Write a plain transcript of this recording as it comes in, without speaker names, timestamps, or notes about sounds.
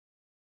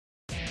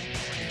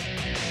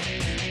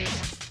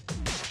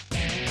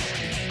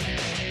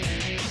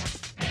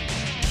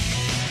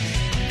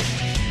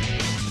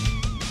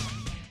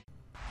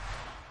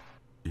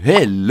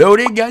Hello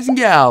there guys and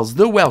gals,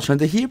 the Welsh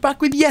Hunter here,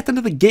 back with yet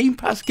another Game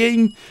Pass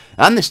game,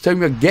 and this time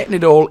we're getting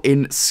it all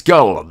in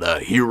Skul, the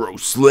Hero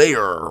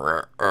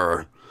Slayer.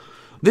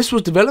 This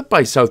was developed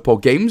by Southpaw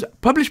Games,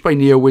 published by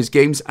Newowiz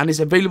Games, and is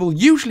available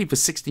usually for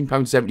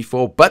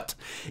 £16.74, but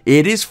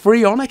it is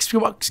free on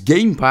Xbox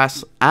Game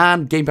Pass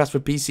and Game Pass for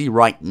PC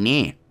right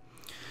now.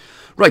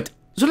 Right,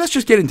 so let's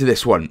just get into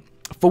this one.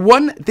 For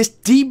one, this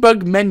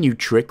debug menu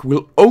trick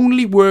will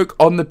only work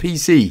on the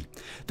PC.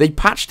 They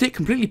patched it,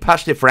 completely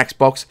patched it for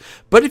Xbox,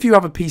 but if you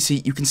have a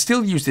PC, you can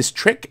still use this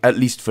trick, at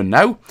least for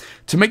now,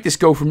 to make this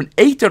go from an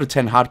 8 out of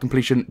 10 hard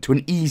completion to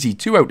an easy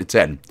 2 out of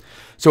 10.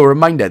 So a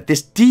reminder,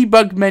 this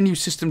debug menu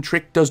system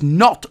trick does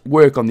not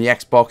work on the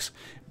Xbox,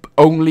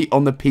 only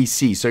on the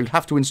PC. So you'll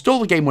have to install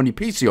the game on your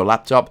PC or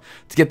laptop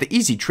to get the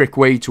easy trick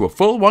way to a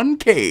full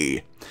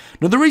 1K.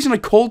 Now the reason I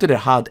called it a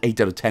hard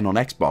 8 out of 10 on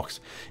Xbox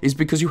is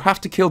because you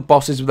have to kill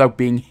bosses without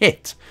being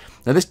hit.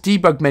 Now this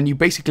debug menu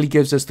basically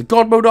gives us the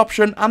God mode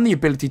option and the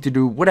ability to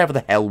do whatever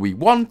the hell we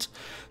want.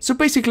 So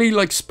basically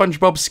like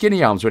SpongeBob's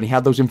skinny arms when he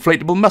had those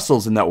inflatable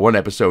muscles in that one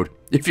episode,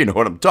 if you know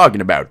what I'm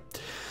talking about.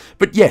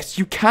 But yes,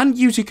 you can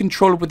use your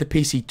controller with the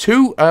PC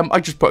too. I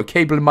just put a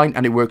cable in mine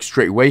and it works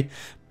straight away.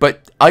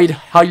 But I'd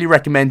highly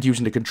recommend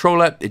using the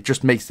controller. It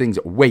just makes things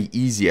way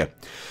easier.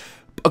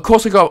 Of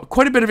course, I got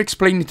quite a bit of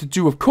explaining to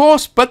do, of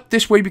course, but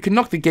this way we can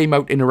knock the game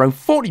out in around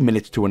 40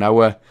 minutes to an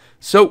hour.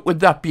 So with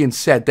that being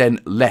said, then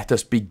let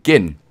us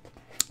begin.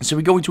 So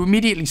we're going to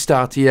immediately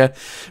start here.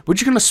 We're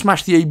just going to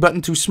smash the A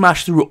button to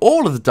smash through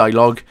all of the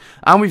dialogue.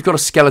 And we've got a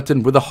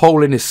skeleton with a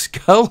hole in his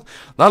skull.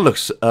 That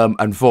looks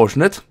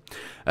unfortunate.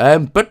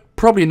 But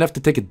probably enough to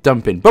take a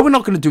dump in. But we're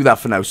not going to do that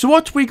for now. So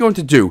what we're going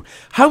to do,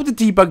 how the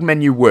debug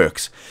menu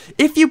works.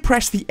 If you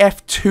press the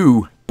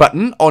F2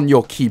 button on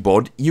your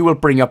keyboard, you will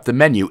bring up the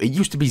menu. It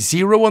used to be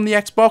 0 on the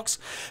Xbox,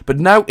 but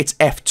now it's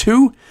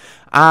F2.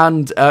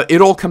 And it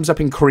all comes up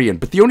in Korean.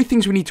 But the only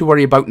things we need to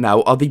worry about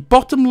now are the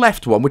bottom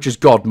left one, which is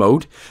God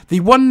mode,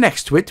 the one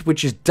next to it,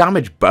 which is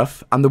damage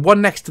buff, and the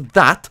one next to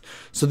that.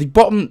 So the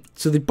bottom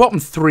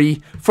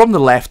three from the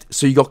left.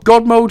 So you got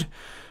God mode,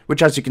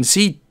 which as you can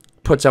see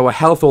puts our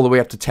health all the way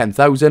up to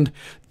 10,000.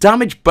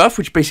 Damage buff,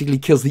 which basically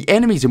kills the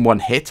enemies in one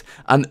hit,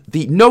 and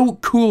the no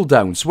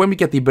cooldown. So when we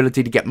get the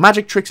ability to get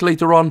magic tricks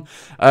later on,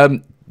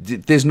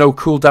 there's no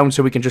cooldown,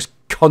 so we can just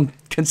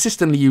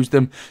consistently use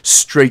them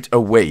straight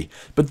away.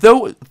 But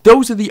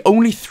those are the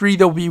only three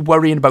they'll be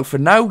worrying about for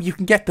now. You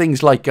can get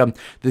things like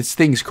there's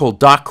things called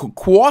dark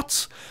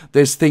quartz.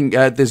 There's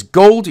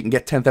gold. You can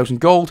get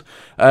 10,000 gold.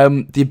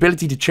 The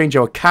ability to change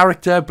our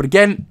character. But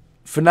again,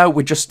 for now,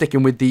 we're just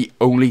sticking with the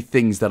only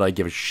things that I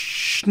give a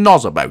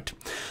schnoz about.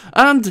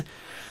 And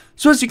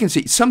so as you can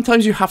see,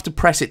 sometimes you have to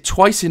press it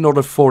twice in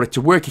order for it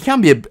to work. It can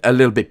be a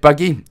little bit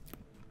buggy.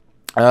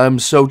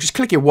 So just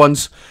click it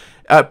once.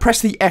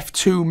 Press the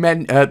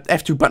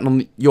F2 button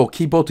on your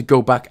keyboard to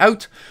go back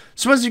out.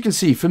 So as you can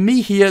see, for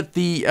me here,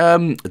 the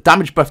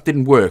damage buff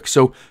didn't work.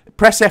 So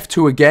press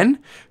F2 again.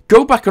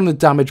 Go back on the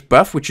damage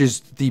buff, which is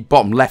the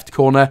bottom left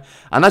corner.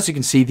 And as you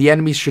can see, the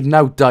enemies should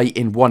now die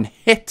in one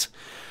hit.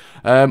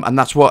 And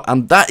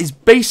that is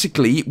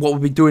basically what we'll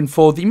be doing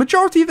for the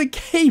majority of the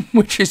game,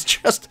 which is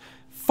just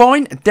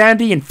fine,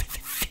 dandy, and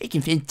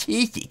freaking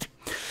fantastic.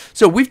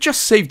 So we've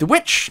just saved the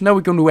witch. Now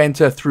we're going to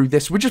enter through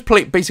this. We're just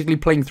basically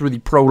playing through the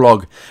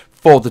prologue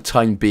for the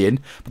time being.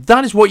 But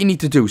that is what you need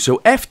to do. So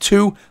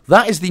F2,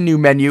 that is the new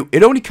menu.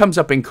 It only comes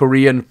up in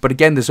Korean. But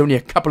again, there's only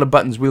a couple of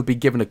buttons we'll be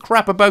giving a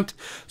crap about.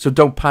 So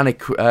don't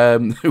panic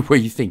where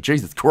you think,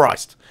 Jesus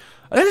Christ.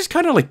 This is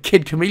kind of like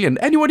Kid Chameleon.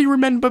 Anybody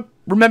remember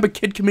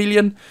Kid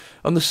Chameleon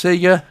on the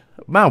Sega?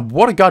 Man,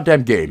 what a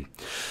goddamn game.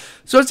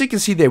 So as you can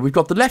see there, we've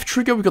got the left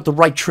trigger, we've got the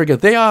right trigger.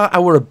 They are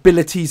our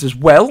abilities as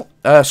well.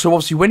 So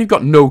obviously when you've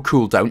got no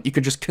cooldown, you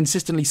can just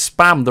consistently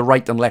spam the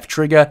right and left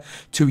trigger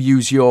to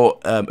use your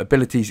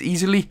abilities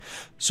easily.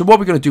 So what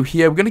we're going to do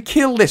here, we're going to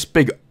kill this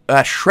big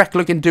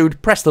Shrek-looking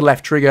dude. Press the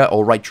left trigger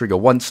or right trigger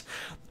once.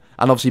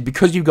 And obviously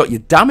because you've got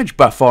your damage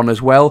buff on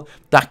as well,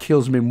 that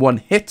kills him in one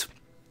hit.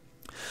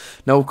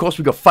 Now, of course,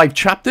 we've got 5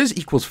 chapters,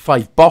 equals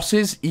 5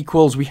 bosses,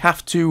 equals we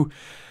have to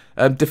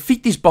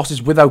defeat these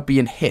bosses without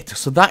being hit.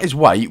 So that is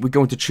why we're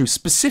going to choose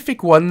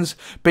specific ones.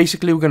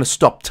 Basically, we're going to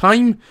stop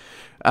time,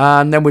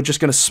 and then we're just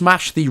going to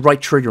smash the right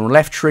trigger and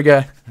left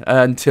trigger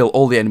until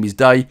all the enemies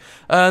die.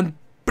 But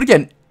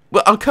again,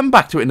 well, I'll come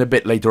back to it in a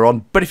bit later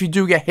on, but if you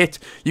do get hit,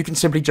 you can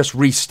simply just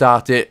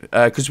restart it,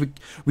 because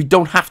we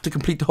don't have to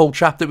complete the whole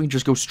chapter. We can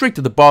just go straight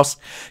to the boss,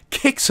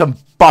 kick some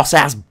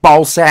boss-ass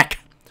ballsack.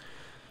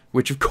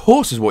 Which, of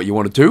course, is what you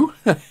want to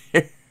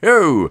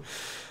do.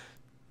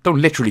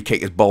 Don't literally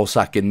kick his ball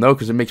sack in, though,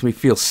 because it makes me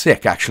feel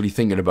sick, actually,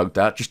 thinking about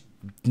that. Just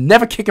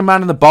never kick a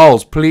man in the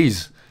balls,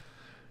 please.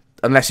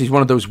 Unless he's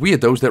one of those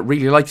weirdos that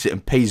really likes it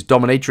and pays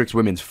dominatrix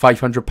women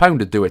 £500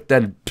 to do it.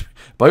 Then,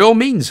 by all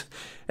means,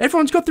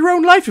 everyone's got their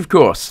own life, of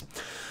course.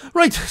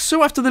 Right,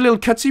 so after the little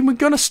cutscene, we're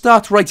going to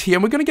start right here.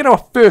 And we're going to get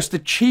our first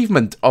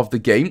achievement of the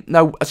game.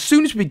 Now, as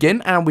soon as we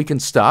begin, and we can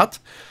start.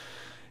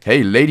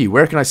 Hey, lady,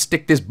 where can I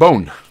stick this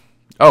bone?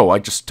 Oh, I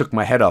just took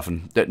my head off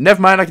and... Never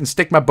mind, I can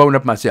stick my bone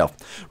up myself.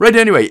 Right,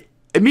 anyway,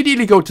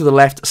 immediately go to the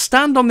left,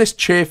 stand on this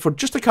chair for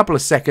just a couple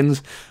of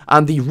seconds,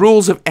 and the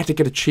rules of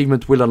etiquette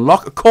achievement will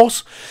unlock. Of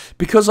course,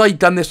 because I've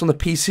done this on the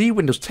PC,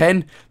 Windows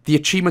 10, the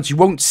achievements, you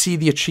won't see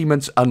the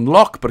achievements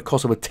unlock, but of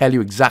course I will tell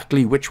you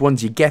exactly which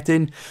ones you get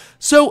in.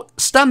 So,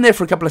 stand there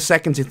for a couple of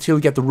seconds until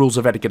you get the rules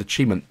of etiquette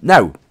achievement.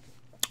 Now,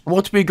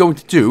 what we're going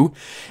to do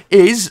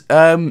is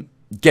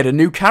get a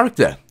new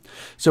character.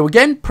 So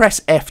again, press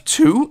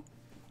F2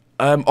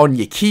 on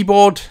your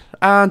keyboard,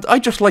 and I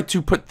just like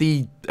to put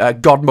the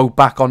God mode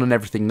back on and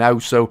everything now,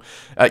 so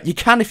you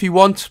can if you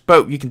want,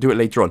 but you can do it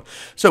later on.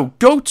 So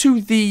go to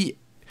the,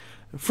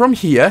 from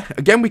here,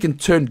 again we can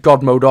turn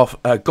God mode off,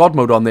 God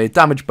mode on there,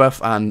 damage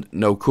buff and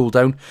no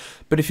cooldown,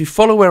 but if you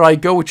follow where I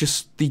go, which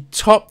is the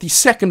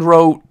second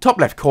row, top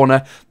left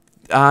corner,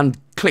 and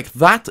click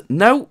that,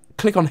 now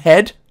click on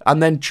head,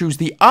 and then choose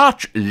the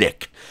arch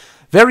lick.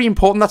 Very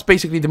important, that's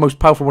basically the most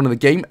powerful one in the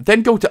game.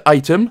 Then go to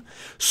item,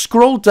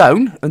 scroll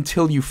down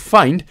until you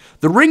find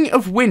the Ring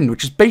of Wind,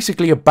 which is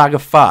basically a bag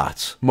of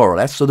farts, more or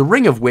less. So the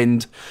Ring of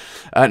Wind,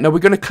 now we're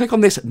going to click on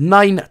this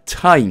 9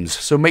 times.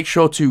 So make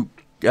sure to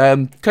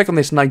click on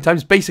this 9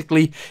 times.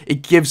 Basically,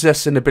 it gives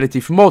us an ability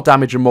for more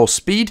damage and more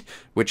speed,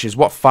 which is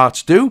what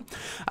farts do.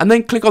 And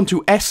then click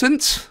onto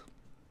Essence.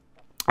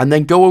 And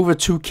then go over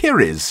to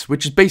Kiriz,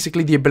 which is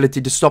basically the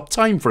ability to stop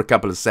time for a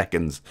couple of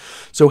seconds.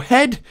 So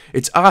head,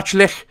 it's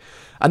Archlich,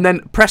 and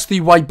then press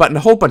the Y button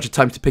a whole bunch of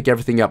times to pick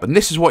everything up. And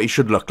this is what he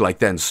should look like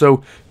then.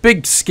 So,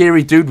 big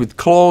scary dude with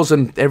claws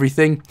and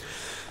everything.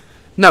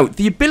 Now,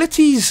 the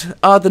abilities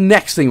are the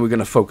next thing we're going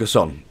to focus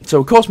on.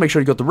 So, of course, make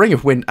sure you got the Ring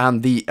of Wind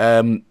and the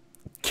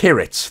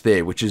Kirits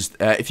there, which is,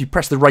 if you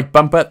press the right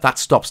bumper, that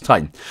stops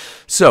time.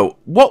 So,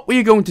 what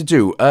we're going to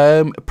do,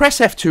 press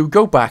F2,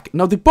 go back.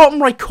 Now, the bottom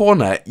right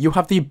corner, you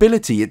have the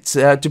ability, it's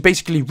to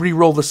basically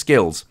re-roll the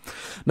skills.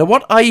 Now,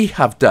 what I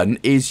have done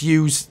is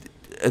use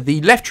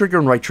the left trigger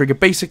and right trigger.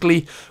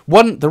 Basically,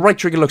 the right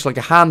trigger looks like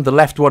a hand, the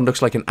left one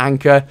looks like an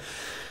anchor.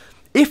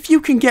 If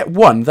you can get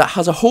one that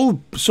has a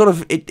whole sort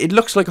of, it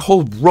looks like a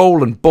whole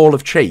roll and ball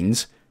of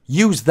chains,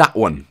 use that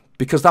one.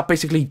 Because that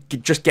basically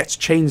just gets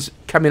chains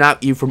coming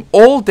at you from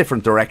all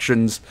different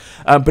directions.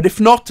 But if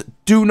not,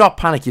 do not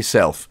panic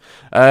yourself.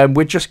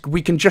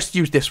 We can just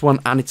use this one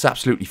and it's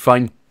absolutely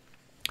fine.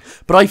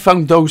 But I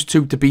found those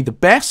two to be the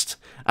best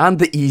and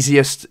the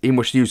easiest in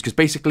which to use. Because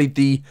basically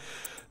the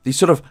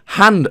sort of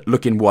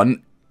hand-looking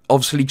one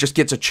obviously just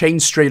gets a chain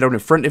straight out in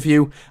front of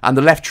you, and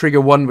the left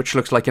trigger one, which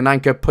looks like an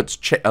anchor, puts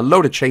a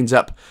load of chains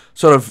up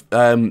sort of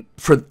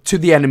to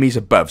the enemies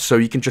above. So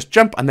you can just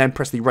jump and then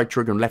press the right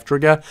trigger and left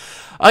trigger.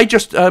 I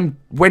just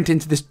went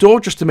into this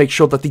door just to make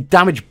sure that the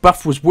damage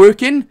buff was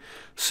working.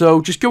 So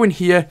just go in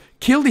here,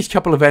 kill these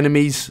couple of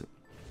enemies,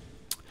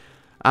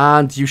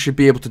 and you should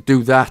be able to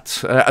do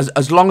that.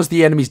 As long as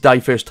the enemies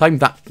die first time,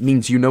 that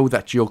means you know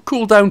that your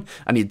cooldown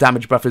and your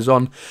damage buff is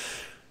on.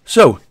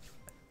 So,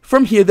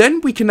 from here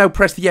then, we can now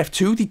press the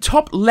F2, the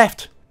top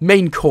left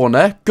main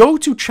corner, go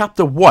to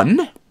chapter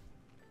 1,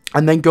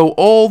 and then go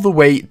all the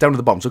way down to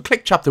the bottom. So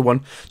click chapter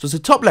 1, so it's the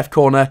top left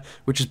corner,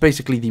 which is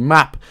basically the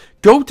map.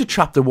 Go to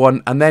chapter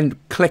 1, and then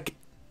click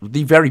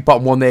the very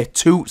bottom one there,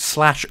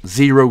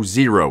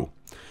 2/00.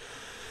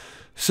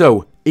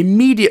 So,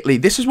 immediately,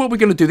 this is what we're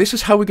going to do. This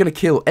is how we're going to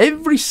kill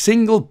every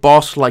single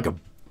boss like a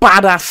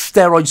badass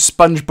steroid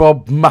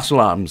SpongeBob muscle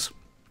arms.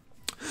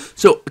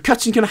 So, a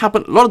cutscene's going to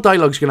happen, a lot of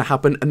dialogue's going to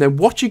happen, and then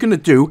what you're going to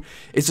do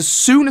is as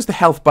soon as the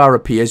health bar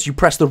appears, you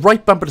press the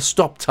right bumper to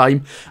stop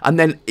time, and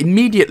then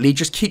immediately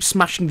just keep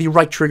smashing the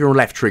right trigger and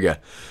left trigger.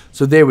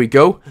 So, there we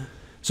go.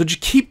 So,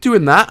 just keep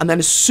doing that, and then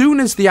as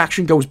soon as the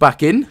action goes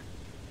back in,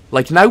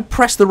 like now,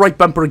 press the right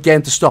bumper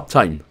again to stop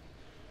time.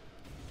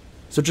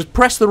 So, just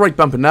press the right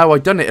bumper now.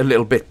 I've done it a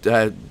little bit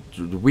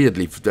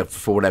weirdly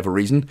for whatever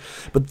reason,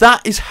 but that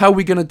is how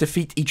we're going to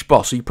defeat each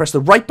boss. So you press the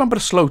right bumper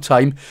to slow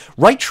time,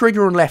 right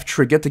trigger and left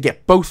trigger to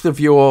get both of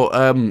your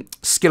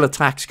skill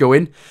attacks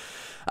going,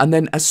 and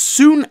then as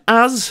soon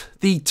as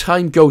the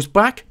time goes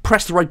back,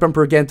 press the right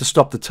bumper again to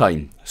stop the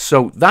time.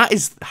 So that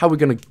is how we're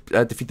going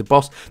to defeat the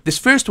boss. This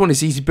first one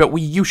is easy, but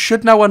you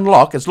should now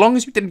unlock, as long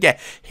as you didn't get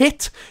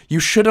hit, you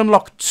should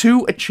unlock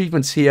 2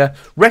 achievements here,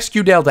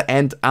 Rescued Elder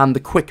End and the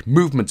Quick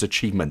Movements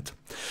achievement.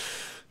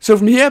 So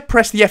from here,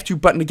 press the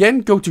F2 button again,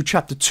 go to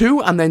chapter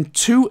 2, and then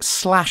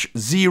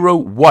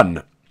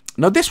 2/01.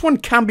 Now this one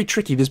can be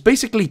tricky. There's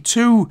basically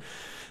two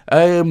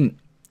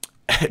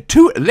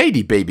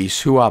lady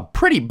babies who are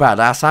pretty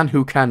badass and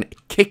who can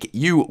kick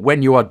you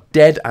when you are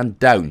dead and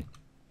down.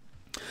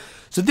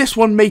 So this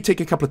one may take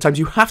a couple of times.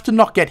 You have to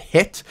not get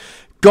hit.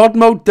 God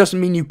mode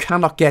doesn't mean you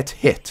cannot get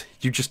hit.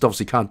 You just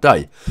obviously can't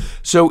die.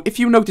 So if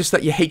you notice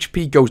that your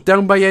HP goes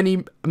down by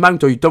any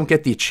amount or you don't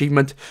get the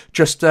achievement,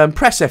 just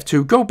press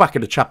F2, go back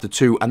into chapter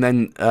 2, and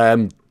then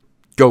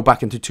go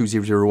back into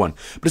 2/001.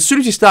 But as soon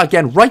as you start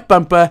again, right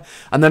bumper,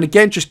 and then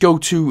again just go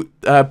to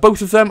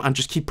both of them and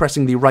just keep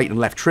pressing the right and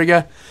left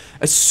trigger.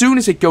 As soon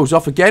as it goes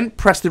off again,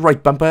 press the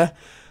right bumper.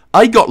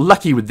 I got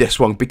lucky with this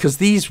one because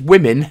these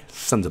women,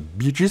 sons of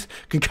bitches,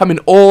 can come in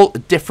all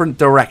different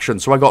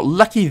directions. So I got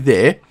lucky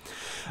there.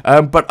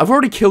 But I've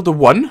already killed the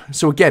one.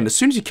 So again, as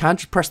soon as you can,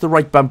 just press the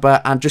right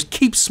bumper and just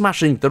keep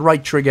smashing the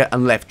right trigger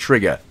and left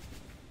trigger.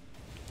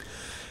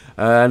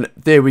 And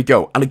there we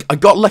go. And I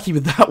got lucky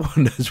with that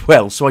one as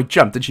well. So I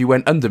jumped and she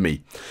went under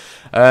me.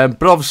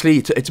 But obviously,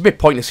 it's a bit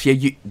pointless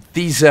here.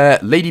 These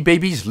lady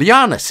babies,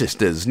 Liana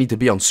sisters, need to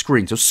be on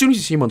screen. So as soon as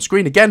you see them on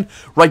screen, again,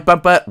 right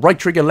bumper, right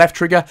trigger, left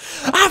trigger.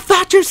 I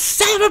thought you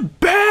son of a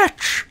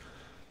bitch!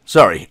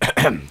 Sorry.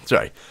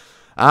 Sorry.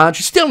 And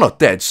she's still not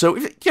dead. So,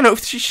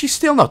 if she's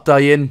still not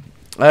dying,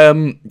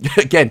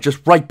 again,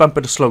 just right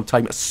bumper to slow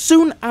time. As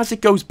soon as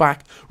it goes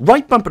back,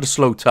 right bumper to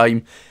slow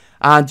time.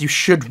 And you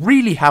should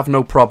really have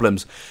no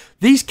problems.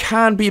 These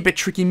can be a bit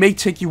tricky. May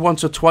take you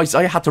once or twice.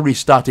 I had to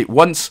restart it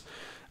once.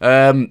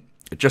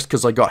 Just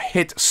because I got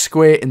hit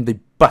square in the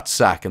butt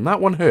sack. And that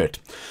one hurt.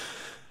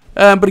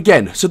 But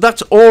again, so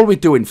that's all we're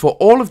doing for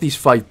all of these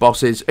 5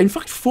 bosses. In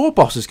fact, 4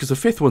 bosses, because the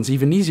 5th one's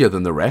even easier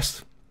than the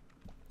rest.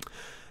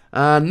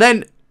 And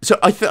then, so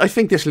I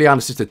think this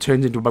Liana sister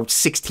turns into about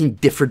 16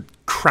 different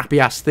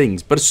crappy-ass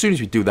things. But as soon as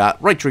we do that,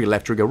 right trigger,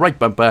 left trigger, right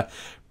bumper,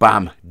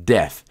 bam,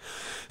 death.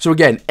 So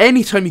again,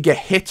 anytime you get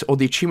hit or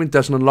the achievement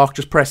doesn't unlock,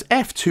 just press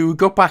F2,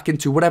 go back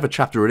into whatever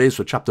chapter it is,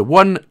 so chapter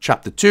 1,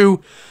 chapter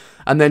 2,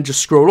 and then just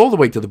scroll all the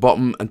way to the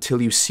bottom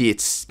until you see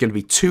it's going to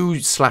be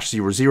 2/00,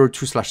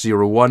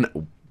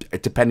 2/01,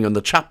 depending on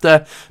the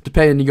chapter,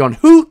 depending on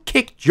who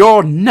kicked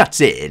your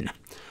nuts in.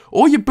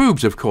 Or your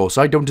boobs, of course,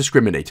 I don't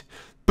discriminate.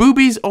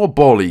 Boobies or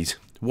ballies,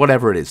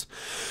 whatever it is.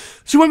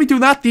 So when we do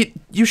that,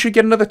 you should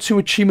get another 2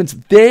 achievements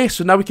there,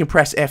 so now we can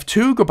press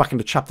F2, go back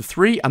into chapter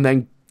 3, and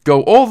then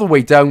go all the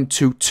way down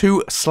to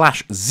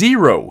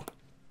 2/0.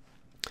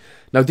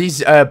 Now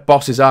these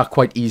bosses are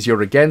quite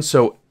easier again.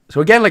 So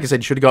again, like I said,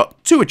 you should have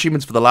got 2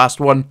 achievements for the last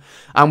one,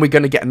 and we're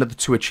going to get another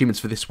 2 achievements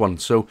for this one.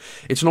 So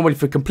it's normally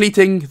for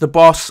completing the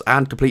boss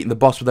and completing the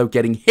boss without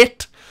getting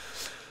hit.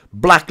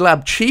 Black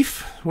Lab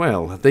Chief.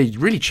 Well, they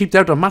really cheaped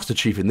out on Master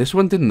Chief in this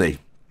one, didn't they?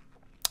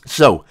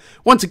 So,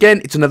 once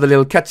again, it's another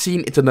little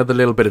cutscene, it's another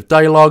little bit of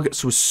dialogue.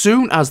 So as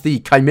soon as the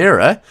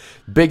Chimera,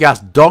 big-ass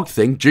dog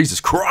thing,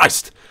 Jesus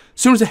Christ!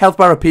 As soon as the health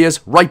bar appears,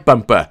 right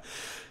bumper.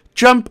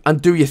 Jump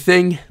and do your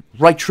thing,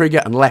 right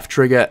trigger and left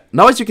trigger.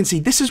 Now, as you can see,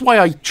 this is why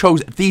I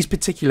chose these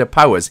particular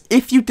powers.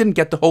 If you didn't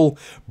get the whole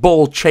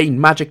ball chain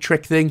magic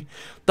trick thing,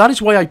 that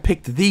is why I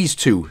picked these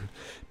 2.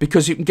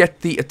 Because you can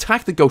get the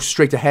attack that goes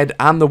straight ahead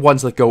and the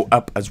ones that go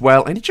up as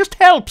well. And it just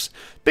helps.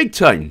 Big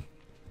time.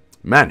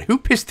 Man, who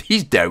pissed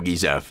these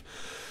doggies off?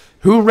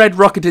 Who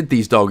red-rocketed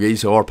these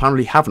doggies? Or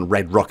apparently haven't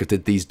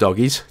red-rocketed these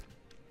doggies.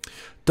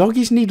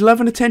 Doggies need love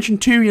and attention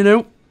too, you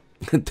know.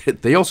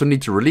 They also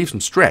need to relieve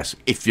some stress,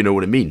 if you know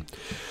what I mean.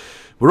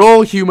 We're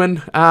all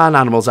human and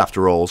animals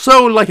after all.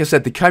 So, like I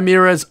said, the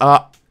Chimeras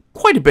are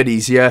quite a bit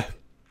easier.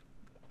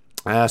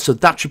 So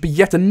that should be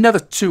yet another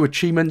 2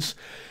 achievements.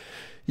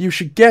 You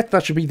should get,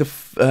 that should be the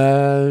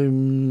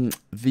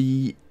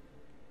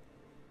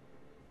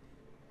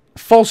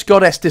False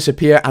Goddess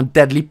Disappear and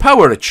Deadly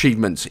Power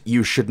achievements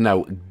you should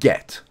now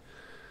get.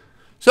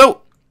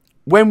 So,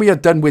 when we are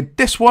done with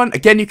this one,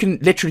 again, you can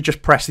literally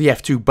just press the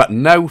F2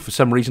 button now. For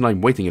some reason, I'm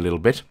waiting a little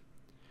bit.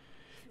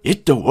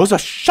 It was a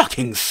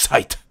shocking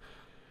sight.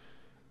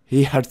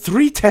 He had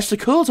 3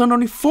 testicles and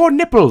only 4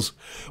 nipples.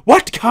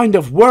 What kind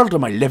of world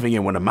am I living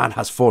in when a man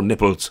has 4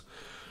 nipples?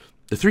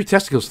 The 3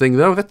 testicles thing,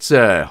 though, that's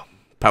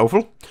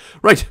powerful.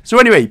 Right, so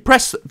anyway,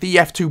 press the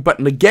F2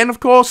 button again, of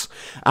course.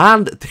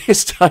 And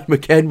this time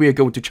again, we are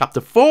going to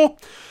chapter 4.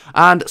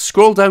 And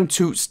scroll down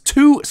to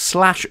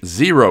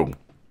 2/0.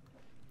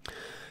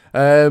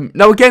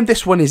 Now again,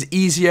 this one is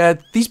easier.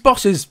 These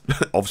bosses,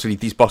 obviously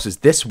these bosses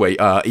this way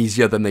are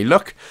easier than they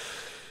look.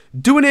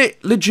 Doing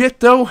it legit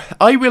though,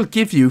 I will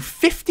give you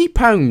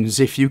 £50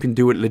 if you can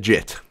do it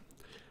legit.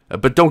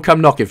 But don't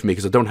come knocking for me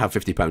because I don't have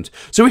 £50.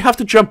 So we have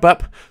to jump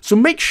up. So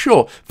make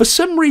sure, for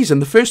some reason,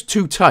 the first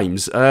 2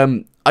 times,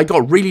 I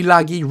got really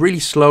laggy, really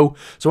slow.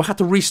 So I had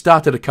to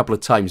restart it a couple of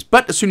times.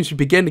 But as soon as you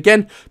begin,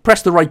 again,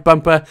 press the right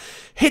bumper.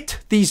 Hit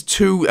these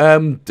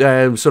 2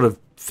 sort of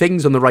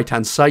things on the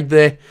right-hand side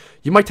there.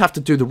 You might have to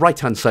do the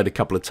right-hand side a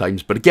couple of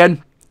times. But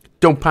again,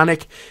 don't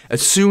panic.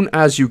 As soon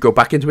as you go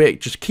back into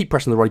it, just keep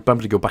pressing the right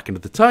bumper to go back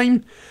into the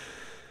time.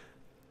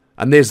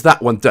 And there's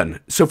that one done.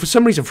 So for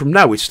some reason from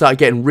now it started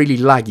getting really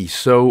laggy.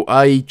 So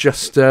I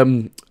just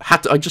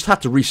had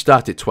to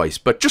restart it twice.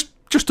 But just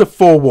to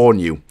forewarn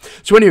you.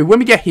 So anyway, when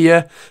we get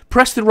here,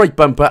 press the right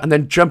bumper and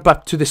then jump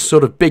up to this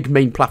sort of big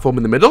main platform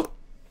in the middle.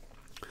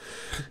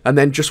 And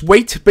then just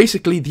wait.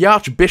 Basically, the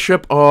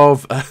Archbishop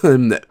of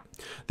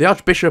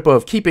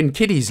keeping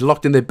kiddies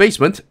locked in their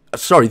basement,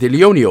 sorry, the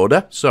Leone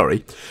Order,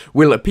 sorry,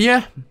 will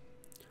appear.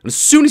 And as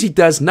soon as he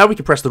does, now we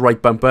can press the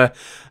right bumper,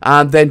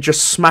 and then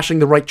just smashing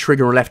the right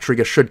trigger and left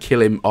trigger should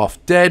kill him off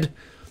dead.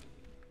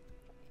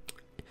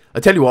 I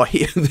tell you what,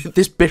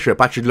 this bishop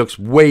actually looks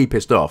way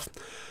pissed off.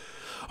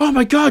 Oh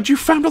my god, you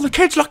found all the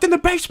kids locked in the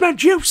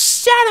basement, you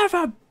son of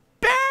a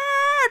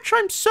bitch!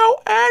 I'm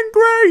so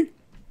angry!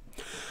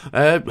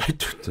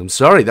 I'm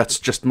sorry, that's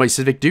just my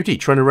civic duty,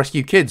 trying to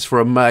rescue kids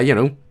from, you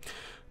know,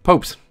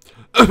 popes.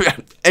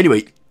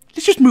 Anyway,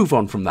 let's just move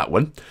on from that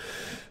one.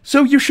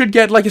 So you should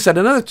get, like I said,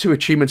 another 2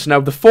 achievements now.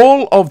 The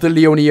Fall of the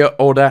Leonia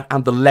Order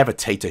and the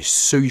Levitator.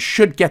 So you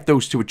should get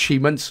those 2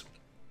 achievements.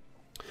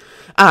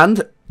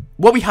 And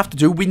what we have to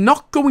do, we're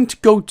not going to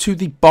go to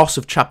the boss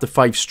of Chapter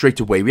 5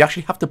 straight away. We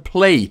actually have to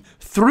play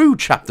through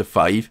Chapter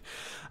 5.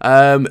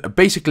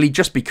 Basically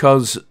just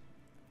because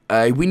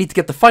we need to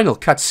get the final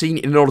cutscene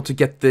in order to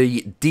get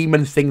the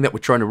demon thing that we're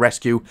trying to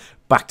rescue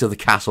back to the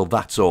castle,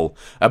 that's all.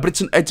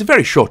 But it's a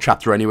very short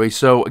chapter anyway,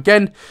 so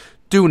again,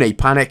 do not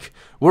panic.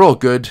 We're all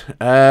good.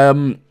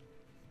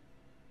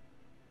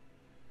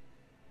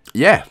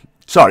 Yeah.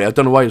 Sorry, I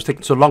don't know why I was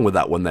taking so long with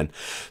that one then.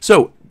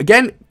 So,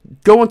 again,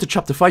 go on to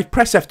Chapter 5,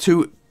 press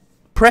F2,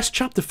 press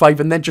Chapter 5,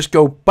 and then just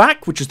go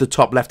back, which is the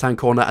top left-hand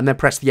corner, and then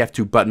press the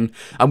F2 button,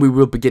 and we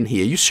will begin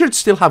here. You should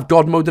still have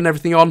God mode and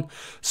everything on,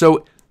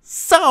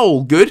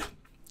 so good.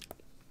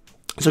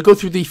 So go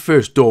through the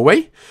first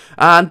doorway,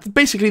 and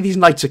basically these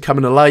knights are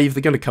coming alive.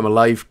 They're going to come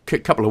alive, a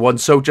couple of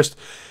ones, so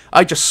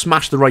I just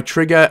smashed the right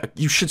trigger.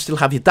 You should still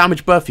have your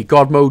damage buff, your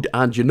God mode,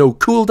 and your no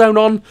cooldown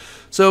on.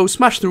 So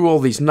smash through all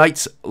these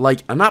knights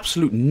like an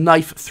absolute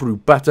knife through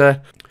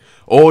butter.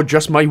 Or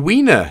just my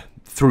wiener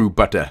through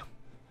butter.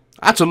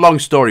 That's a long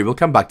story, we'll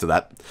come back to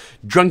that.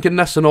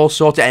 Drunkenness and all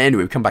sorts.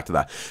 Anyway, we'll come back to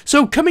that.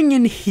 So coming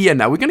in here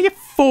now, we're going to get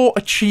 4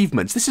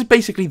 achievements. This is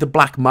basically the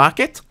black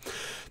market.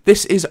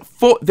 This is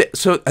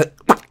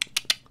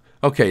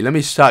okay, let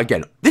me start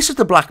again. This is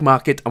the black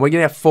market, and we're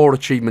going to have 4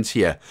 achievements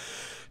here.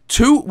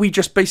 2, we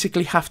just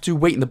basically have to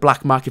wait in the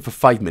black market for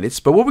 5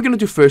 minutes. But what we're going to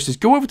do first is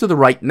go over to the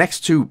right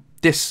next to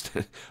this,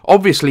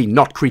 obviously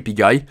not creepy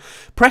guy.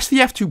 Press the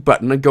F2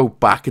 button and go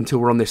back until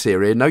we're on this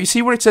area. Now you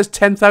see where it says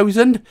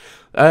 10,000?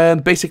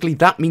 Basically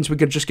that means we're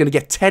just going to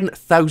get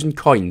 10,000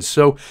 coins.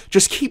 So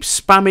just keep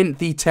spamming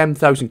the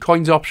 10,000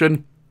 coins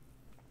option.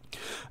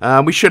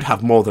 We should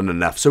have more than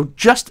enough. So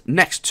just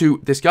next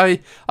to this guy,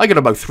 I got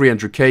about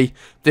 300k.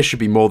 This should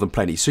be more than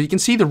plenty. So you can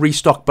see the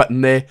restock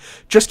button there.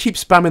 Just keep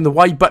spamming the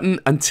Y button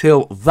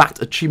until that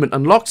achievement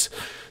unlocks.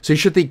 So you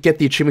should get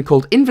the achievement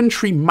called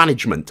Inventory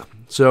Management.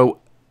 So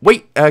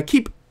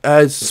keep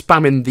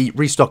spamming the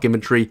restock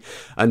inventory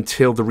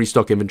until the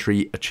restock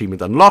inventory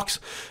achievement unlocks.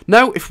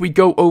 Now if we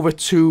go over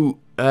to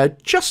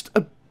just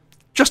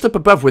up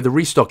above where the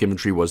restock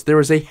inventory was, there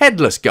is a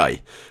headless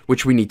guy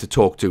which we need to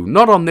talk to.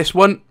 Not on this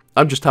one.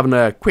 I'm just having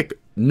a quick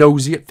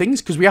nosy at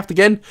things because we have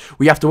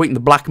to wait in the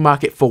black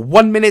market for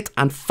 1 minute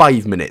and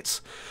 5 minutes.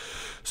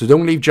 So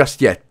don't leave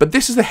just yet. But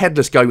this is the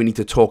headless guy we need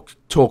to talk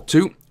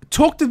to.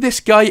 Talk to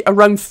this guy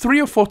around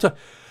 3 or 4 times.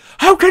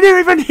 How can you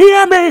even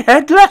hear me,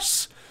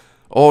 headless?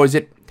 Or is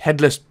it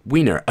headless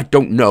wiener? I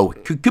don't know.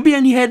 Could be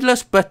any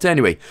headless, but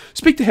anyway.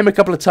 Speak to him a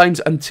couple of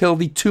times until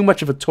the Too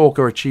Much of a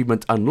Talker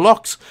achievement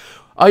unlocks.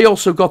 I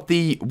also got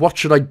the What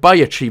Should I Buy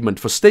achievement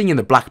for staying in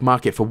the black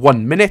market for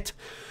 1 minute.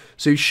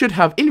 So you should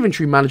have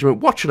Inventory Management,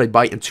 What Should I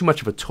Buy, and Too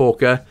Much of a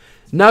Talker.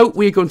 Now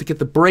we're going to get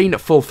the Brain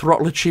Full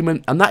Throttle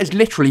achievement, and that is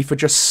literally for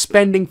just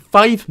spending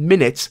 5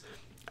 minutes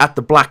at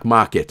the black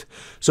market.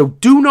 So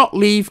do not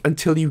leave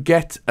until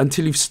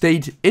you've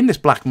stayed in this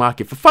black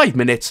market for 5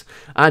 minutes,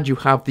 and you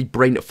have the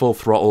Brain Full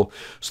Throttle.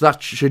 So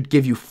that should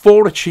give you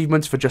 4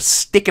 achievements for just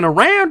sticking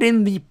around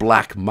in the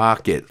black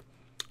market.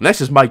 This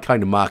is my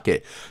kind of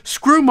market.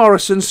 Screw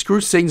Morrison,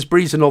 screw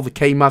Sainsbury's and all the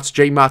K-Marts,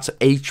 J-Marts,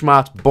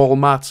 H-Marts, Ball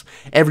Marts,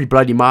 every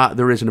bloody mart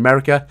there is in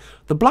America.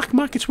 The black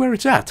market's where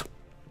it's at.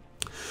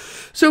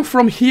 So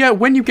from here,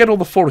 when you get all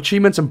the 4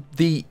 achievements and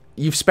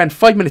you've spent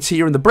 5 minutes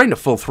here and the Brain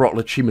Full Throttle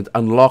achievement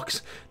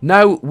unlocks,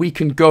 now we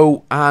can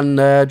go and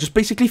just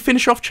basically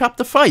finish off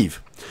Chapter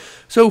 5.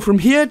 So from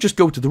here, just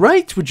go to the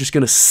right. We're just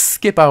going to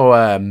skip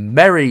our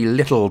merry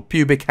little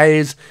pubic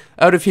hairs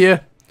out of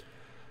here.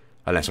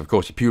 Unless, of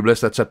course, you're pubeless,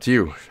 that's up to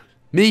you.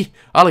 Me,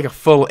 I like a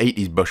full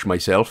 80s bush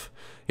myself.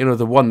 You know,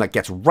 the one that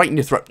gets right in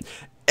your throat.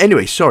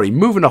 Anyway, sorry,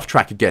 moving off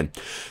track again.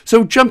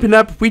 So, jumping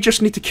up, we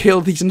just need to kill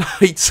these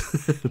knights.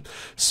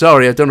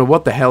 Sorry, I don't know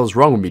what the hell's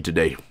wrong with me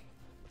today.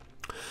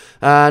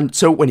 And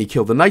so, when you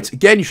kill the knights,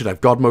 again, you should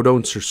have God mode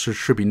on, so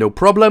should be no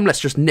problem.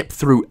 Let's just nip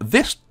through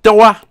this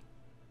door.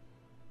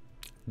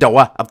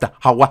 Door of the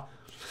Hawa.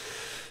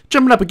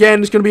 Jumping up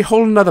again, there's going to be a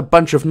whole another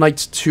bunch of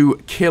knights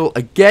to kill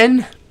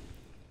again.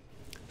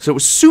 So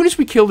as soon as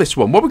we kill this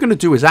one, what we're going to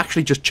do is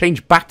actually just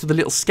change back to the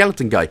little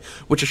skeleton guy,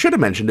 which I should have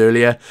mentioned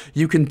earlier.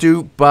 You can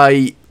do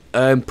by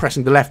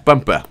pressing the left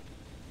bumper.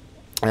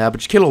 But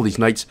just kill all these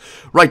knights.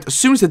 Right, as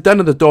soon as they're done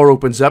and the door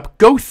opens up,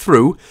 go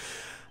through,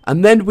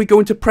 and then we're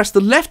going to press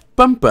the left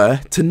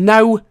bumper to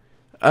now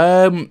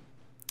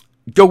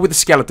go with the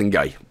skeleton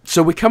guy.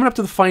 So we're coming up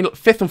to the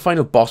 5th and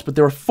final boss, but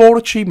there are 4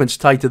 achievements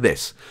tied to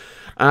this.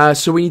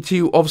 So we need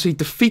to obviously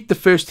defeat the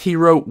first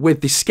hero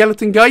with the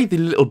skeleton guy, the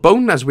little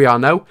bone, as we are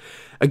now.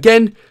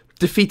 Again,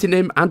 defeating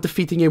him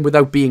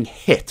without being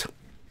hit.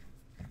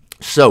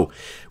 So,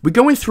 we're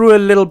going through a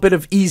little bit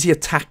of easier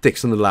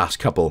tactics than the last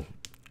couple,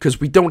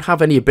 because we don't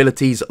have any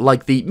abilities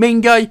like the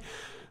main guy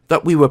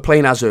that we were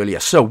playing as earlier.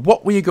 So,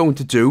 what we're going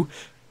to do,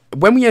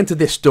 when we enter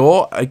this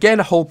door,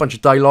 again, a whole bunch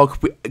of dialogue.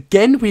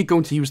 We're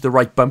going to use the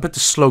right bumper to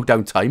slow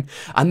down time,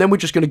 and then we're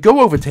just going to go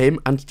over to him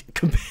and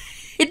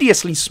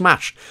hideously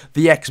smash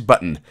the X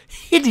button.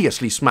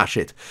 Hideously smash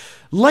it.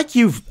 Like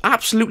you've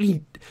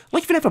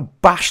never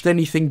bashed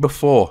anything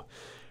before.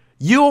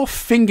 Your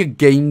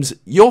fingering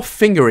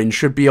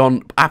should be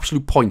on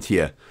absolute point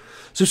here.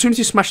 So as soon as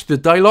you smash the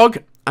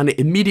dialogue, and it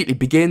immediately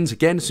begins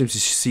again, as soon as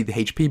you see the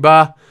HP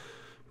bar.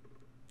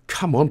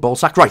 Come on,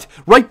 ballsack.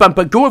 Right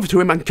bumper, go over to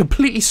him and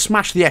completely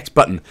smash the X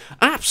button.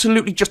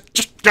 Absolutely just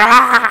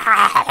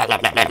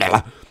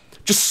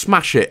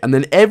smash it. And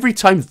then every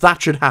time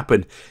that should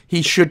happen,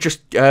 he should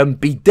just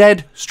be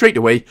dead straight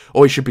away,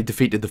 or he should be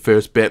defeated the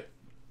first bit.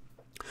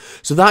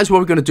 So that is what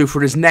we're going to do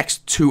for his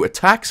next 2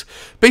 attacks.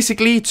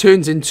 Basically, he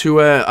turns into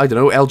a, I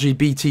don't know,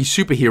 LGBT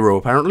superhero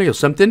apparently, or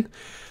something.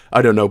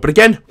 I don't know. But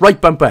again, right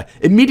bumper,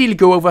 immediately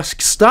go over,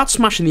 start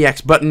smashing the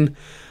X button.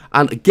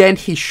 And again,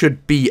 he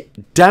should be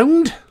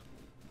downed.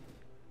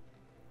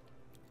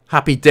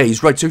 Happy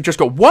days. Right, so we've just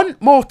got one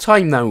more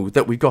time now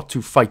that we've got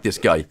to fight this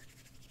guy.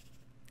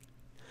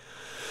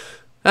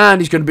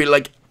 And he's going to be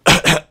like,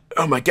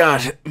 oh my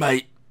god,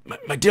 my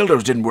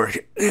dildos didn't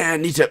work. I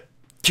need to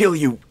kill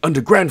you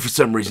underground for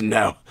some reason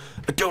now.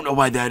 I don't know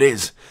why that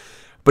is.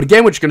 But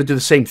again, we're just going to do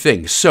the same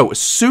thing. So as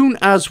soon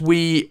as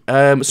the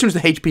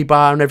HP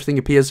bar and everything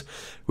appears,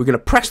 we're going to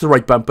press the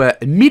right bumper,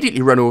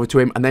 immediately run over to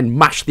him, and then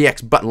mash the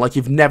X button like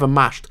you've never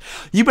mashed.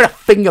 You better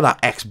finger that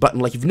X button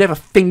like you've never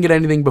fingered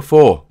anything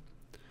before.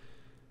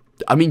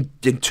 I mean,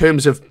 in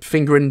terms of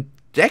fingering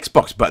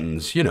Xbox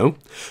buttons, you know.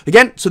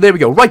 Again, so there we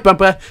go. Right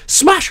bumper,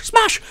 smash,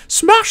 smash,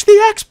 smash the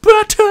X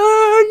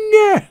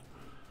button!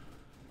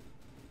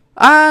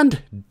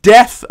 And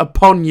death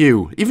upon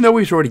you. Even though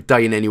he was already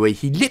dying anyway,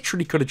 he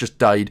literally could have just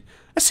died.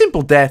 A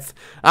simple death,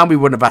 and we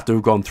wouldn't have had to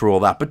have gone through all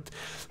that. But,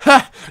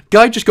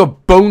 guy just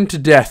got boned to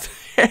death.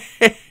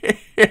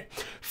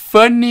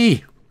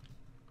 Funny.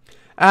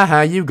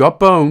 You got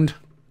boned.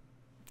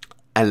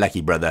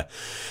 Unlucky, brother.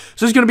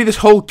 So there's going to be this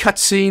whole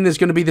cutscene, there's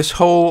going to be this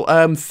whole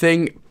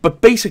thing,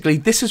 but basically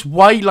this is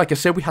why, like I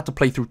said, we had to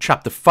play through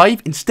Chapter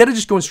 5, instead of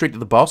just going straight to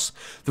the boss.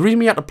 The reason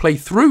we had to play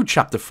through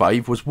Chapter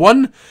 5 was,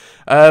 one,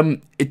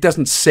 it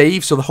doesn't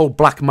save, so the whole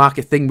black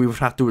market thing we would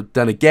have to have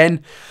done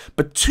again,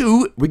 but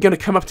two, we're going to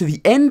come up to the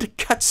end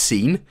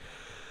cutscene,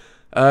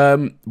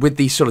 with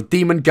the sort of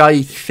demon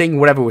guy thing,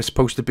 whatever was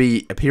supposed to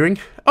be appearing.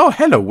 Oh,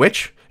 hello,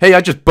 witch. Hey,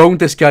 I just boned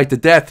this guy to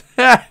death.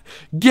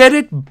 Get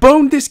it?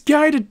 Boned this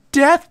guy to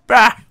death?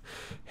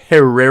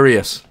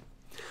 Hilarious.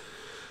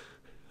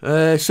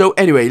 So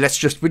anyway, we're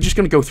just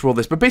going to go through all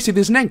this. But basically,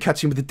 there's an end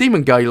cutscene with the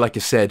demon guy, like I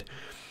said.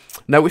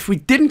 Now, if we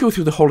didn't go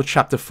through the whole of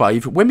Chapter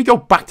 5, when we go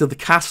back to the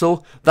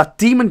castle, that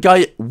demon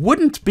guy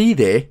wouldn't be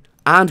there,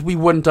 and we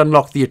wouldn't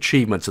unlock the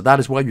achievement. So that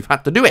is why we've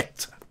had to do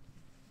it.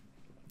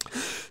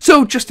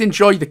 So just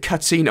enjoy the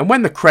cutscene, and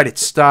when the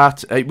credits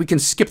start, we can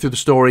skip through the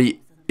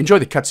story, enjoy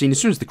the cutscene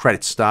as soon as the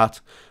credits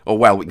start. Or,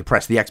 well, we can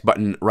press the X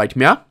button right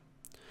here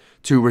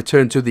to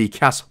return to the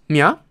castle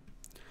here.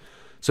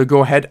 So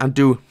go ahead and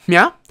do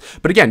yeah.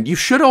 But again, you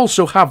should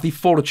also have the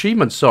 4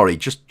 achievements, sorry,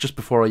 just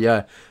before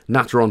I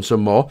natter on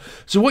some more.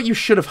 So what you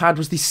should have had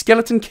was the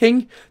Skeleton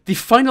King, the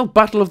Final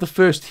Battle of the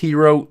First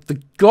Hero,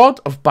 the God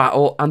of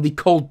Battle, and the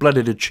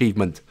Cold-Blooded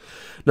achievement.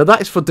 Now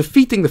that is for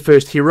defeating the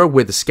first hero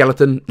with the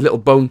skeleton, little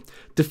bone,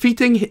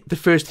 defeating the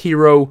first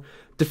hero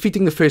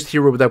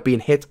without being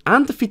hit,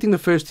 and defeating the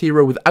first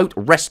hero without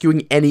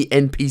rescuing any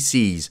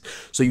NPCs.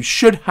 So you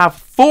should have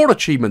 4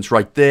 achievements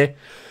right there.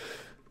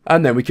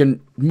 And then we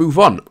can move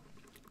on.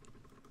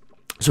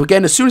 So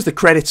again, as soon as the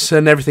credits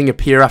and everything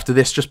appear after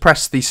this, just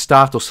press the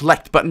start or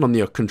select button on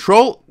your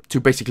control to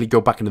basically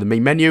go back into the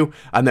main menu,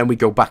 and then we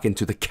go back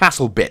into the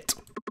castle bit.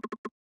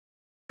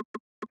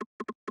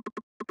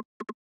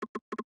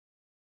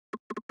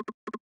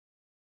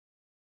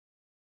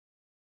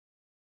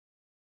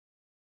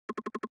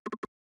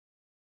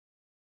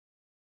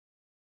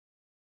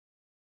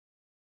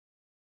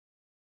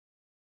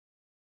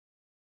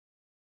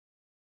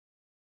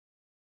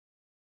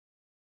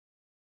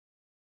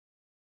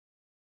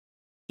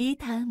 이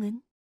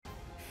다음은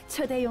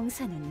초대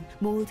용사는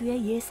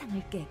모두의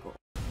예상을 깨고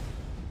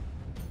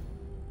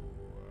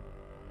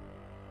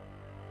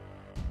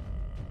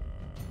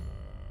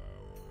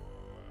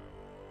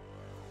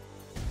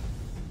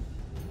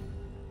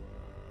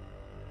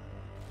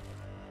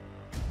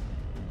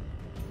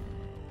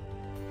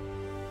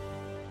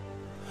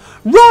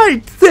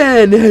Right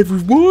then,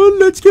 everyone,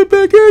 let's get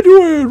back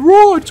into it.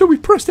 Right, so we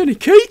pressed any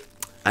key,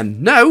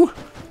 and now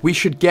we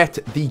should get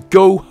the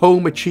Go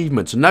Home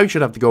achievement. So now you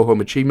should have the Go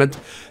Home achievement.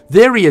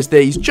 There he is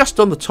there. He's just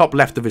on the top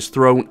left of his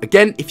throne.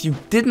 Again, if you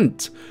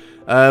didn't,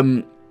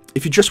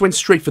 if you just went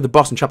straight for the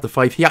boss in Chapter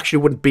 5, he actually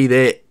wouldn't be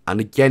there. And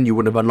again, you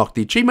wouldn't have unlocked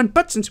the achievement.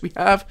 But since we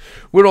have,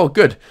 we're all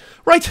good.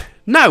 Right,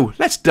 now,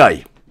 let's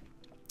die.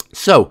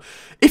 So,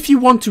 if you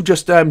want to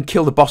just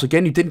kill the boss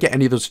again, you didn't get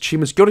any of those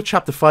achievements, go to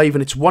Chapter 5,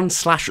 and it's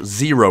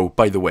 1/0,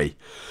 by the way.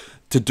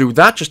 To do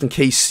that, just in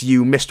case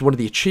you missed one of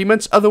the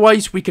achievements.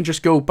 Otherwise, we can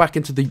just go back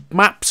into the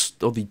maps,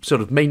 or the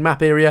sort of main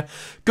map area.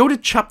 Go to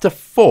Chapter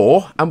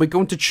 4, and we're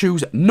going to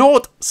choose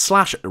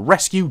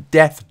North/Rescue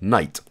Death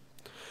Knight.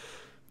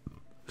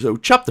 So,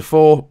 Chapter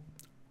 4,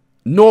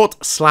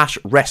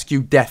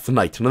 /rescue death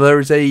knight. Now, there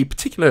is a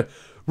particular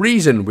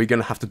reason we're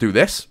going to have to do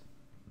this.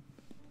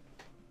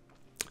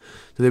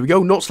 So there we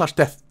go,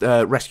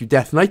 /rescue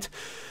death knight.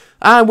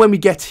 And when we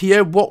get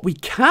here, what we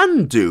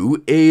can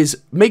do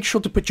is make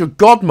sure to put your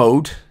God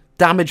mode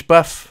damage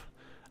buff.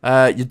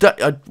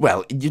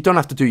 Well, you don't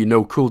have to do your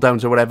no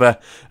cooldowns or whatever,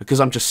 because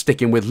I'm just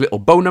sticking with Little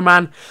Boner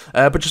Man.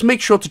 But just make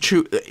sure to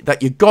choose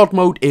that your God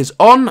mode is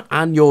on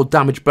and your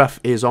damage buff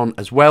is on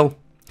as well.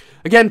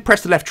 Again,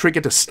 press the left trigger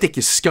to stick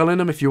your skull in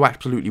them if you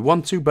absolutely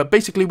want to. But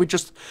basically, we're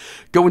just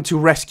going to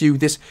rescue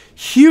this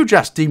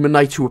huge-ass demon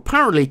knight who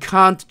apparently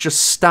can't just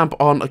stamp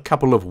on a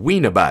couple of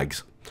wiener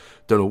bags.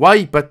 Don't know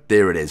why, but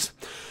there it is.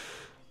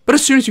 But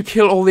as soon as you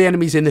kill all the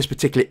enemies in this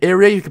particular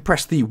area, you can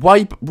press the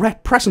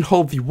press and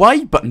hold the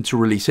Y button to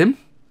release him.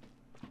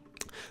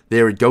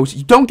 There it goes.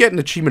 You don't get an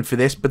achievement for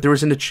this, but there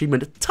is an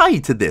achievement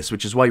tied to this,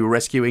 which is why we're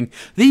rescuing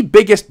the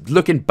biggest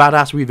looking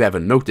badass we've ever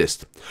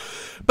noticed.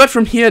 But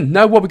from here,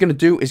 now what we're going to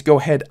do is go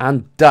ahead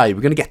and die.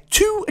 We're going to get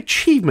 2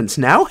 achievements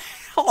now.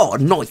 Oh,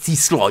 nicey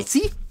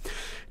slicey.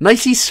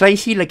 Nicey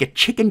slicey like a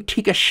chicken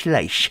tikka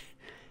slice.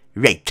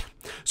 Right.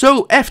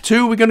 So,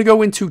 F2, we're going to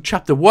go into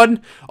Chapter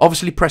 1.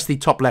 Obviously, press the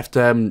top left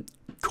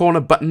corner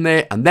button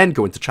there, and then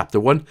go into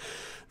Chapter 1.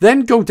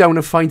 Then go down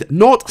and find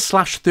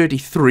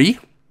 0/33.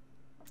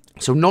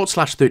 So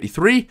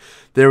 0/33,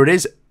 there it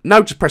is.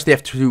 Now just press the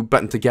F2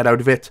 button to get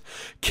out of it.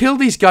 Kill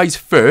these guys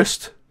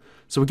first.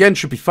 So again,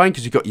 should be fine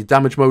because you've got your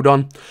damage mode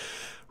on.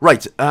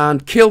 Right,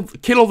 and kill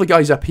all the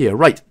guys up here.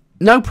 Right,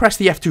 now press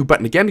the F2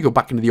 button again to go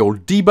back into the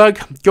old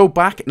debug. Go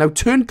back. Now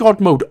turn God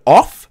mode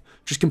off.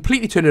 Just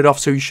completely turn it off,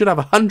 so you should have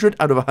 100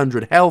 out of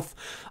 100 health.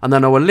 And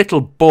then our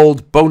little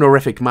bald,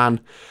 bonerific man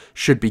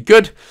should be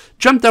good.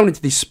 Jump down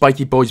into these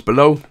spiky boys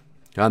below.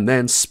 And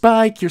then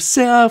spike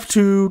yourself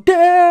to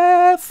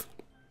death.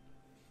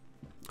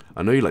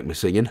 I know you like me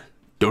singing.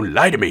 Don't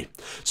lie to me.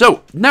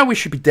 So, now we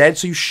should be dead,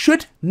 so you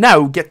should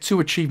now get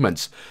 2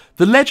 achievements.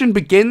 The Legend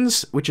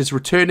Begins, which is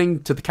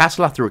returning to the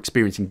castle after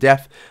experiencing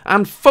death,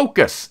 and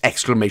Focus, !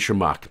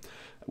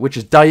 Which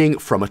is dying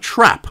from a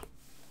trap.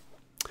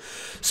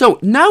 So,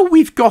 now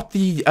we've got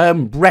the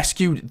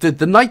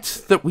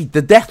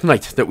the Death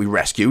Knight that we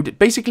rescued.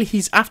 Basically,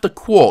 he's after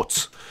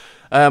quartz.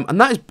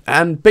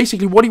 And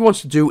basically what he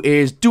wants to do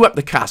is do up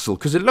the castle,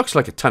 because it looks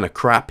like a ton of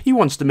crap. He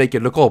wants to make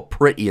it look all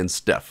pretty and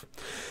stuff.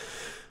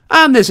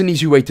 And there's an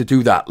easy way to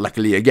do that,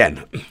 luckily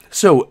again.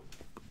 So,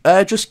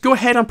 just go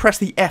ahead and press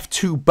the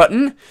F2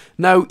 button.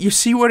 Now, you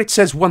see where it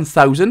says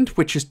 1,000,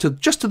 which is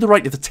just to the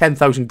right of the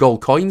 10,000 gold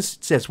coins.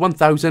 It says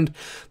 1,000.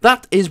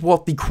 That is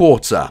what the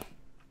quartz are.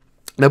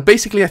 Now,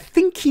 basically, I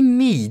think he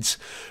needs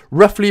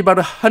roughly about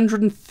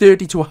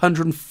 130 to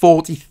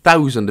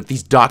 140,000 of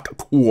these dark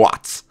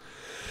quartz.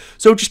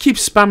 So just keep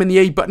spamming the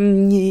A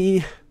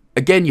button.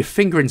 Again, your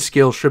fingering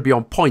skills should be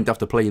on point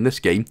after playing this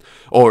game,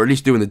 or at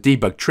least doing the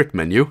debug trick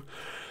menu.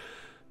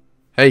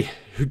 Hey,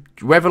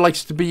 whoever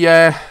likes to be,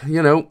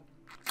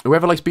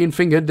 whoever likes being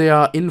fingered, they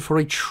are in for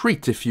a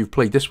treat if you've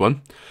played this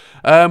one.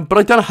 But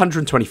I've done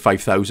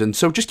 125,000,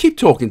 so just keep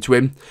talking to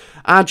him,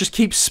 and just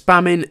keep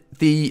spamming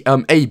the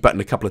A button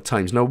a couple of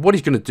times. Now, what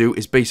he's going to do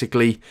is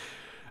basically,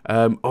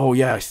 oh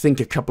yeah, I think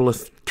a couple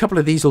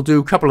of these will do,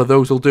 a couple of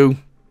those will do.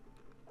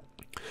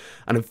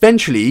 And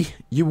eventually,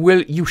 you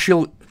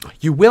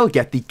will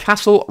get the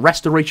Castle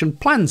Restoration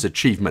Plans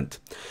achievement.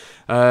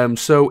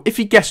 So if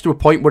he gets to a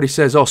point where he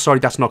says, oh, sorry,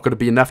 that's not going to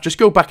be enough, just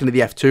go back into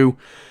the F2.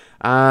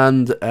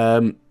 And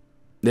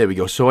there we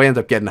go. So I end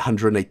up getting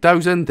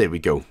 108,000. There we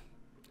go.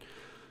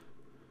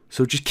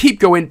 So just keep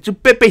going.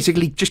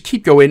 Basically, just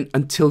keep going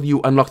until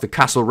you unlock the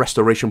Castle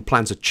Restoration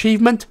Plans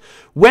achievement.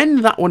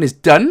 When that one is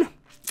done,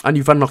 and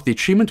you've unlocked the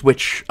achievement,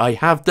 which I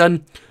have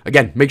done.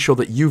 Again, make sure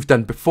that you've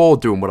done before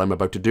doing what I'm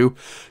about to do.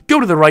 Go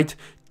to the right,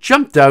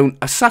 jump down,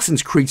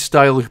 Assassin's Creed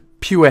style,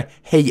 pure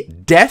Hey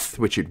Death,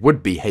 which it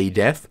would be Hey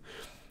Death.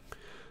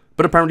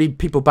 But apparently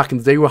people back in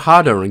the day were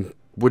harder and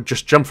would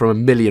just jump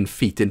from 1,000,000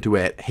 feet into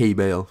a hay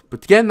bale.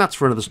 But again, that's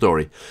for another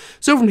story.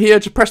 So from here,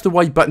 just press the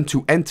Y button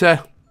to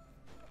enter.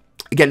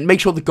 Again,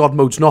 make sure the God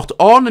mode's not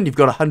on, and you've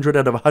got 100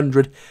 out of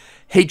 100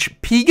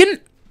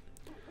 HP.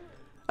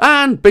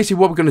 And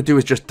basically what we're going to do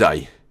is just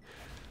die.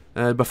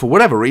 But for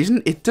whatever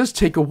reason, it does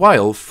take a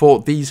while for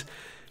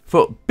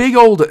big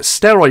old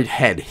steroid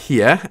head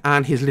here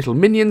and his little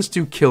minions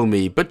to kill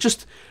me. But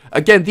just,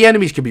 again, the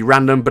enemies can be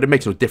random, but it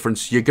makes no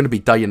difference. You're going to be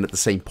dying at the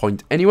same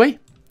point anyway.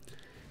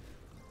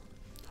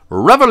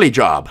 Lovely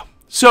job.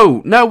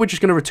 So, now we're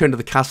just going to return to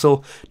the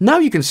castle. Now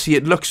you can see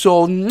it looks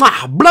all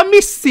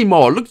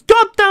blamissimo. Looks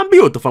goddamn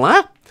beautiful,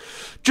 huh?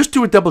 Just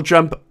do a double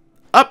jump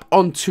up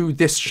onto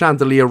this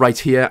chandelier right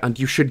here, and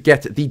you should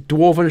get the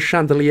Dwarven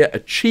Chandelier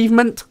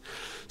achievement.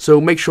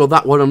 So make sure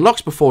that one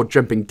unlocks before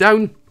jumping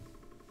down.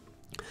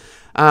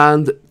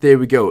 And there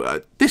we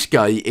go. This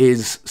guy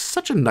is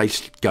such a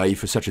nice guy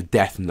for such a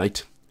Death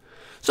Knight.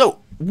 So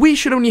we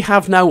should only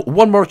have now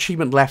one more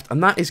achievement left,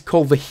 and that is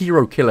called the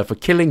Hero Killer for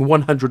killing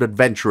 100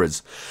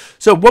 adventurers.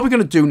 So what we're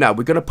going to do now,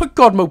 we're going to put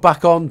God mode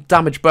back on,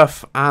 damage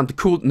buff, and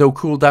no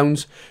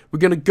cooldowns. We're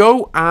going to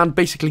go and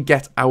basically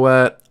get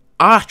our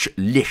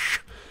Archlich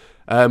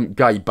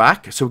guy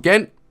back. So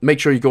again, make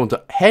sure you go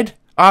into Head,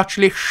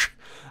 Archlich,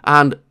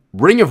 and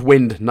Ring of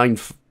Wind,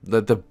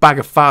 the bag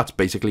of farts,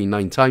 basically,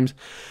 9 times.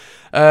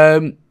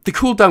 The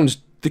cooldowns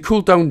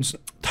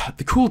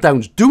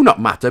do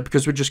not matter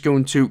because we're just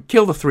going to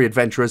kill the 3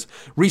 adventurers,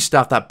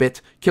 restart that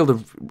bit, kill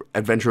the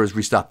adventurers,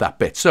 restart that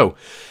bit. So,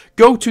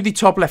 go to the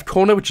top left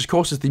corner, which of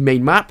course is the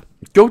main map.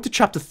 Go to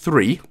chapter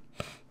 3.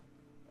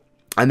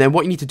 And then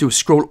what you need to do is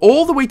scroll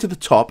all the way to the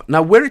top.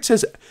 Now, where it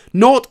says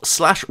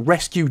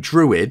 /rescue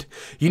druid,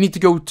 you need to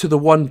go to the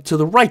one to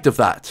the right of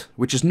that,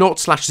 which is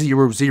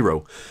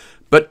 /00.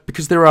 But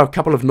because there are a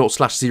couple of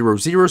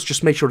 /00s,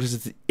 just make sure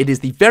it is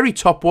the very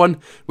top one,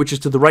 which is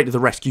to the right of the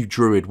rescue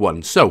druid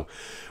one. So,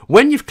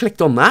 when you've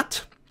clicked on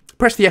that,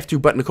 press the F2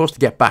 button, of course, to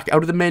get back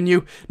out of the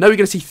menu. Now you're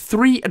going to see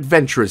 3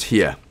 adventurers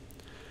here.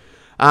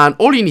 And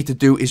all you need to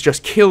do is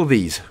just kill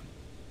these.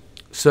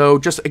 So,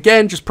 just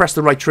press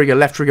the right trigger,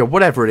 left trigger,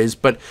 whatever it is.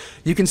 But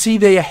you can see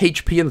their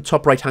HP in the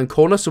top right-hand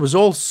corner. So,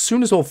 as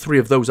soon as all 3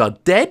 of those are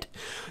dead,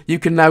 you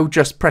can now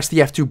just press the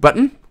F2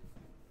 button.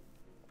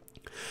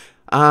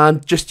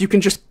 And you can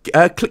just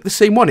click the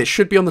same one. It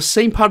should be on the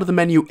same part of the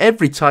menu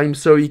every time,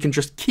 so you can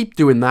just keep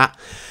doing that.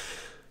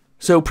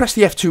 So press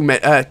the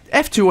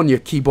F2 on your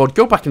keyboard,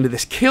 go back into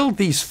this, kill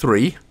these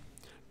 3,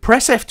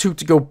 press F2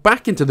 to go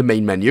back into the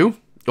main menu,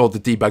 or the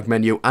debug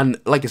menu, and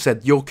like I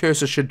said, your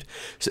cursor should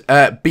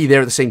be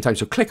there at the same time.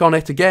 So click on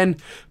it again,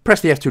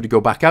 press the F2 to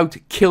go back out,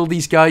 kill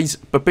these guys,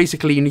 but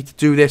basically you need to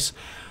do this.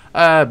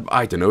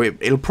 I don't know,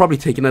 it'll probably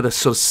take another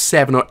sort of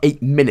 7 or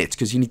 8 minutes,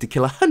 because you need to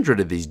kill 100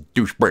 of these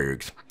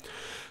douchebags.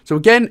 So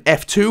again,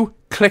 F2,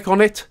 click on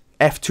it,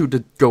 F2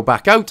 to go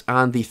back out,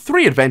 and the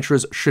 3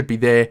 adventurers should be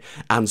there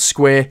and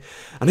square.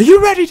 And are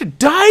you ready to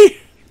die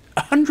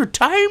 100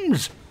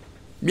 times?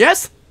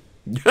 Yes?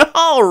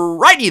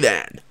 Alrighty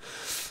then.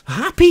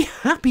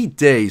 Happy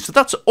days. So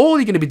that's all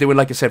you're going to be doing,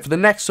 like I said, for the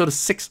next sort of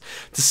 6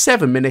 to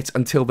 7 minutes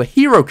until the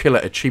Hero Killer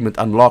achievement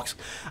unlocks,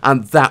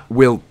 and that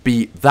will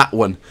be that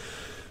one.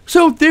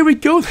 So there we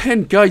go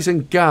then, guys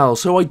and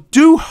gals. So I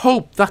do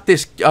hope that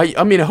this...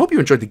 I mean, I hope you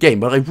enjoyed the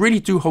game, but I really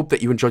do hope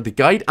that you enjoyed the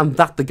guide and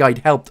that the guide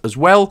helped as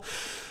well.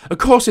 Of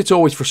course, it's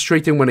always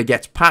frustrating when it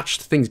gets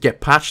patched. Things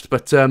get patched,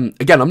 but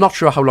again, I'm not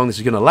sure how long this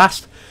is going to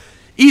last.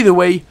 Either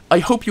way, I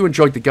hope you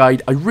enjoyed the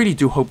guide. I really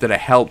do hope that it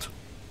helped.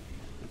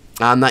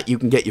 And that you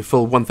can get your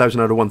full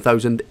 1000 out of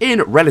 1000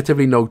 in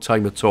relatively no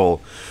time at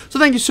all. So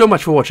thank you so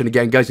much for watching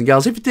again, guys and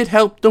gals. If it did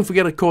help, don't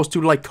forget, of course,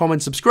 to like,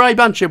 comment, subscribe,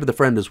 and share with a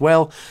friend as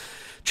well.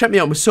 Check me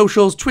out on my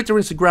socials, Twitter,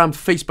 Instagram,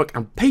 Facebook,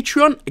 and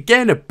Patreon.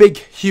 Again, a big,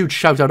 huge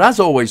shout out, as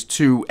always,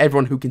 to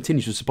everyone who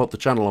continues to support the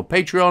channel on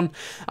Patreon,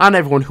 and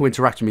everyone who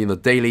interacts with me in the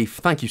daily.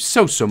 Thank you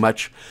so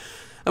much.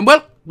 And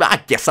well,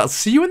 I guess I'll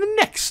see you in the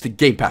next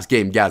Game Pass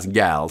game, guys and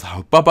gals.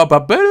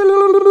 Bye-bye-bye.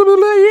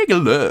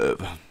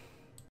 Love.